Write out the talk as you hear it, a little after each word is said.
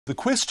The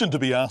question to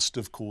be asked,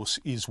 of course,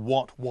 is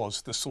what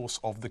was the source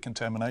of the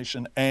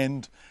contamination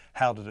and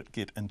how did it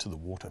get into the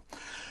water?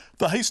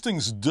 The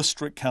Hastings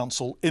District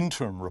Council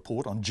interim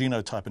report on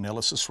genotype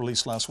analysis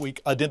released last week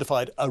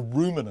identified a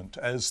ruminant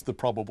as the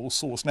probable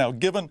source. Now,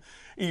 given,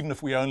 even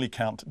if we only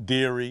count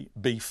dairy,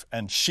 beef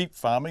and sheep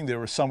farming,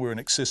 there are somewhere in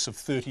excess of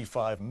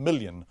 35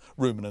 million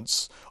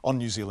ruminants on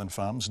New Zealand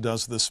farms.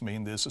 Does this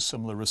mean there's a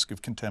similar risk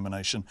of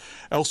contamination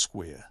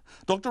elsewhere?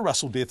 Dr.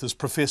 Russell Death is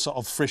Professor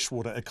of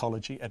Freshwater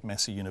Ecology at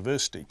Massey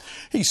University.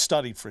 He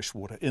studied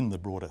freshwater in the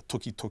broader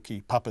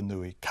Tukituki,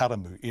 Papanui,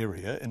 Karamu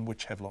area in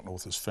which Havelock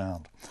North is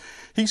found.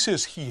 He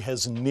says he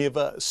has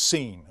never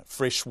seen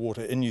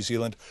freshwater in New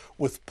Zealand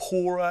with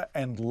poorer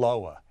and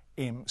lower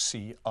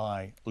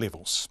MCI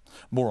levels.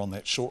 More on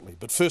that shortly.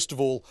 But first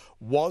of all,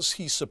 was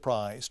he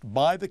surprised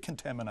by the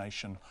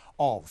contamination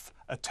of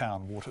a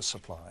town water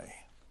supply?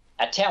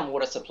 A town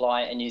water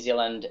supply in New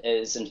Zealand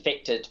is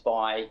infected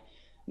by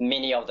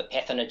many of the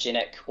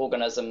pathogenic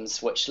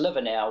organisms which live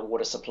in our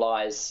water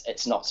supplies.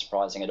 It's not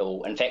surprising at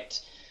all. In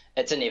fact,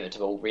 it's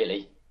inevitable,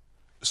 really.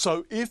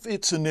 So if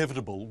it's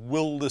inevitable,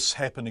 will this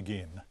happen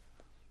again?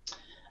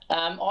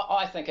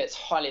 I think it's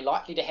highly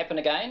likely to happen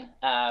again.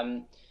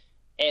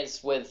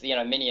 As with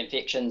many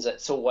infections,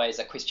 it's always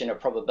a question of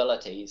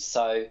probabilities.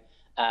 So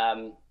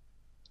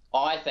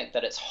I think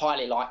that it's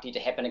highly likely to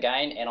happen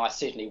again, and I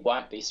certainly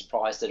won't be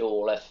surprised at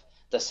all if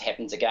this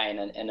happens again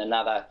in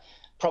another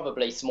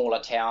probably smaller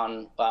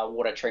town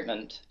water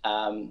treatment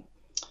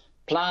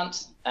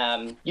plant.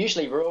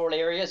 Usually rural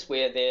areas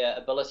where their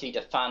ability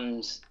to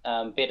fund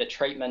better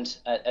treatment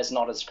is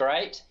not as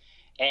great.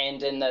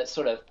 And in the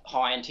sort of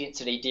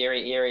high-intensity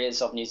dairy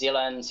areas of New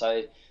Zealand,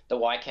 so the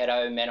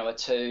Waikato,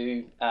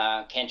 Manawatu,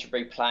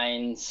 Canterbury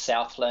Plains,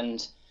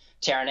 Southland,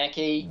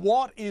 Taranaki.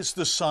 What is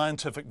the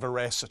scientific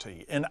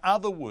veracity? In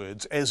other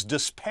words, as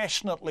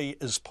dispassionately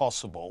as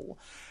possible,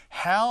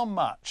 how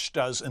much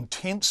does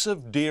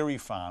intensive dairy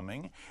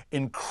farming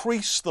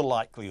increase the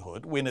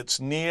likelihood, when it's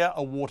near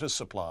a water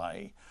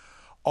supply,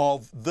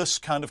 of this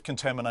kind of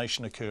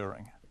contamination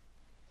occurring?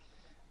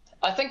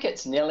 I think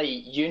it's nearly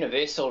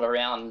universal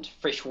around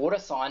freshwater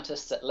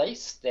scientists, at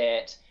least,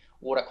 that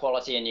water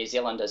quality in New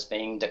Zealand has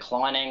been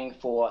declining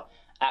for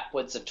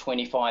upwards of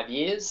 25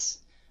 years.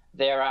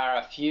 There are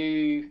a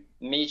few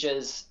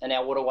measures in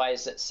our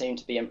waterways that seem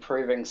to be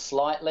improving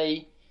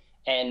slightly,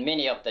 and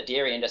many of the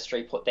dairy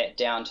industry put that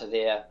down to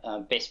their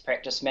best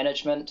practice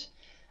management.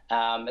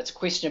 It's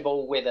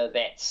questionable whether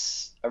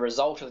that's a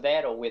result of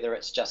that or whether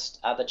it's just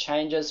other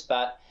changes,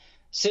 but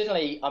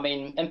certainly, I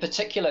mean, in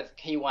particular, the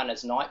key one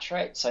is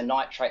nitrate. So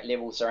nitrate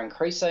levels are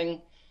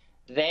increasing.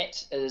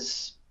 That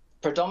is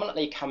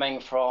predominantly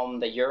coming from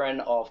the urine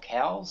of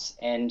cows.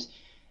 And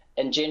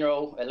in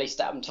general, at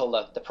least up until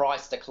the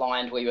price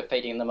declined, we were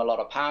feeding them a lot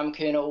of palm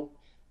kernel.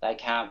 They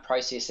can't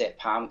process that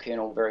palm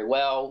kernel very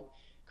well,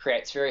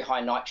 creates very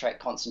high nitrate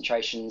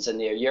concentrations in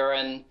their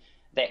urine.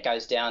 That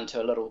goes down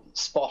to a little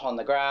spot on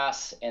the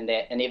grass, and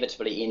that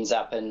inevitably ends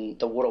up in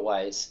the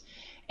waterways.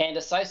 And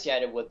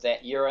associated with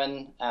that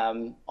urine,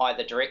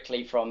 either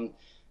directly from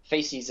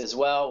feces as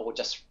well, or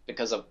just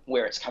because of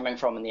where it's coming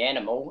from in the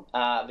animal,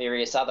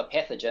 various other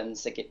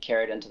pathogens that get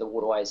carried into the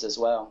waterways as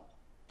well.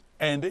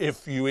 And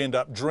if you end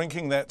up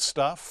drinking that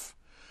stuff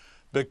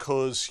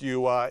because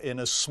you are in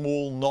a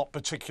small, not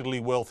particularly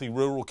wealthy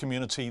rural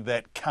community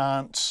that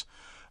can't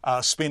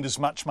spend as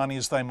much money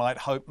as they might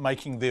hope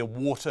making their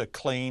water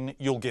clean,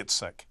 you'll get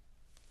sick.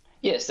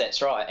 Yes,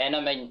 that's right. And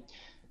I mean,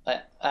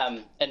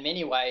 in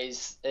many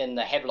ways, in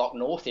the Havelock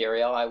North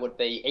area, I would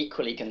be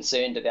equally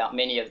concerned about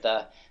many of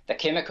the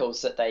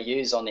chemicals that they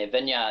use on their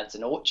vineyards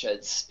and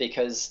orchards,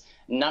 because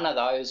none of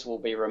those will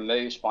be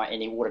removed by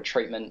any water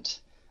treatment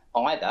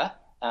either.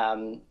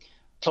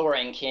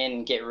 Chlorine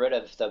can get rid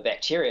of the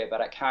bacteria,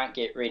 but it can't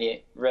get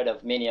rid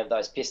of many of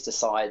those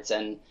pesticides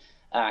and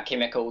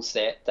chemicals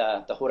that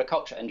the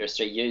horticulture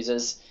industry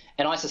uses.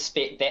 And I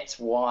suspect that's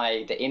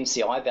why the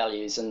MCI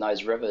values in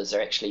those rivers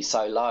are actually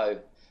so low.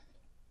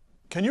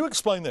 Can you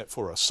explain that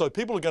for us? So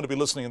people are going to be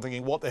listening and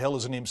thinking, what the hell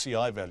is an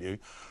MCI value?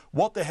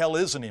 What the hell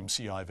is an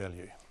MCI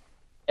value?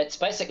 It's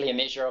basically a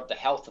measure of the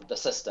health of the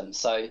system.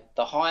 So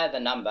the higher the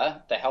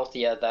number, the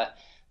healthier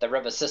the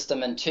river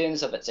system in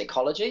terms of its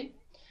ecology.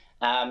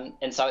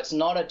 And so it's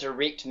not a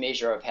direct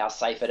measure of how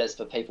safe it is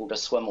for people to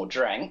swim or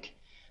drink,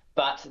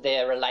 but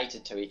they're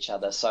related to each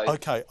other. So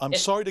okay, I'm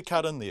sorry to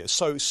cut in there.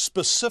 So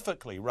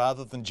specifically,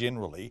 rather than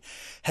generally,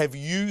 have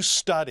you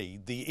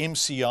studied the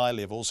MCI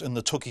levels in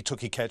the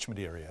Tukituki catchment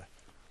area?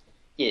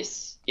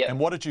 Yes. Yep. And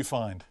what did you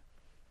find?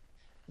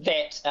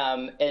 That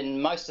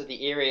in most of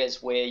the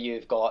areas where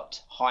you've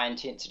got high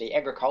intensity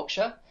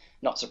agriculture,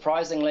 not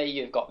surprisingly,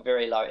 you've got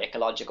very low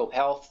ecological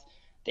health.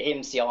 The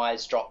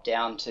MCIs drop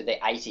down to the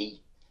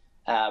 80.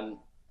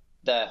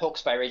 The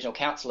Hawke's Bay Regional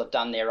Council have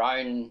done their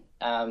own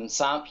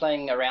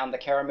sampling around the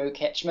Karamu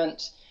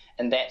catchment,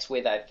 and that's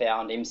where they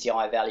found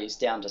MCI values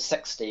down to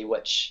 60,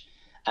 which,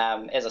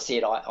 as I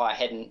said, I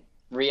hadn't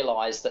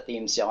realised that the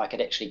MCI could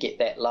actually get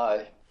that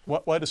low.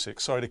 Wait a sec,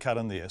 sorry to cut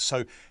in there.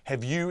 So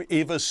have you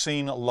ever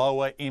seen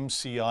lower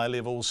MCI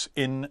levels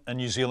in a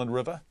New Zealand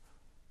river?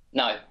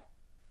 No.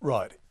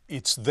 Right,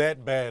 it's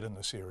that bad in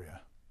this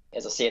area.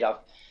 As I said,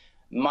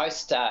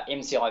 most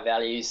MCI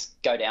values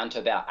go down to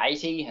about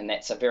 80, and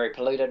that's a very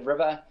polluted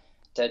river.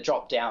 To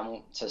drop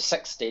down to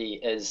 60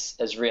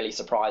 is really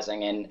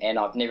surprising, and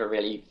I've never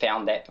really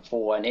found that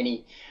before in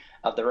any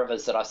of the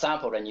rivers that I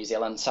sampled in New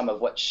Zealand, some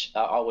of which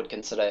I would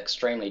consider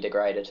extremely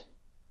degraded.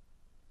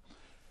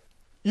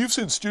 You've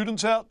sent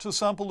students out to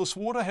sample this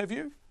water, have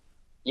you?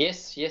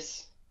 Yes,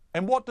 yes.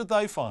 And what did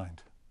they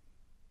find?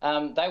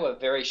 They were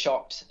very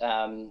shocked.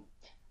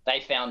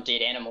 They found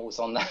dead animals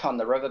on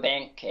the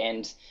riverbank,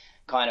 and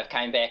kind of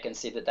came back and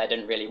said that they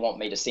didn't really want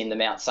me to send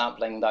them out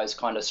sampling those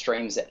kind of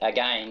streams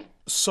again.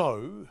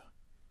 So,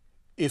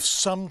 if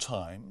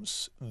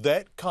sometimes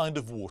that kind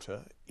of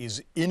water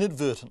is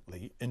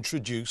inadvertently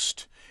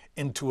introduced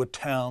into a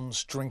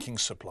town's drinking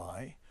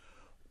supply,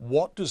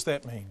 what does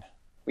that mean?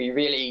 We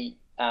really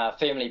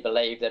firmly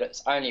believe that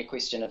it's only a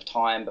question of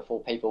time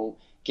before people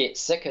get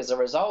sick as a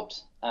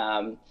result.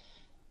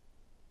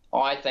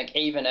 I think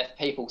even if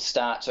people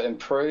start to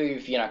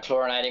improve,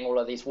 chlorinating all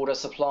of these water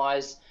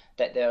supplies,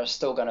 that there are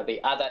still going to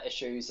be other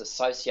issues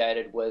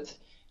associated with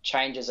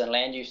changes in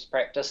land use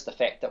practice, the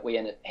fact that we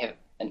have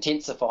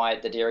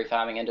intensified the dairy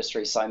farming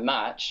industry so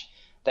much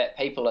that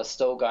people are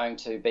still going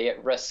to be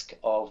at risk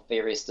of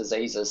various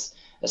diseases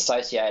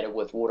associated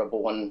with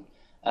waterborne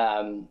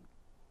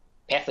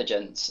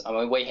pathogens. I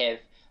mean, we have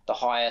the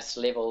highest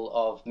level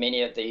of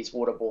many of these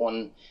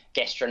waterborne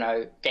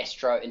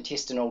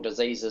gastrointestinal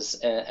diseases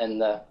in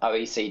the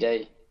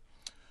OECD.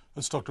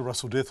 That's Dr.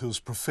 Russell Death,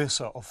 who's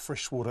Professor of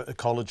Freshwater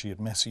Ecology at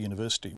Massey University.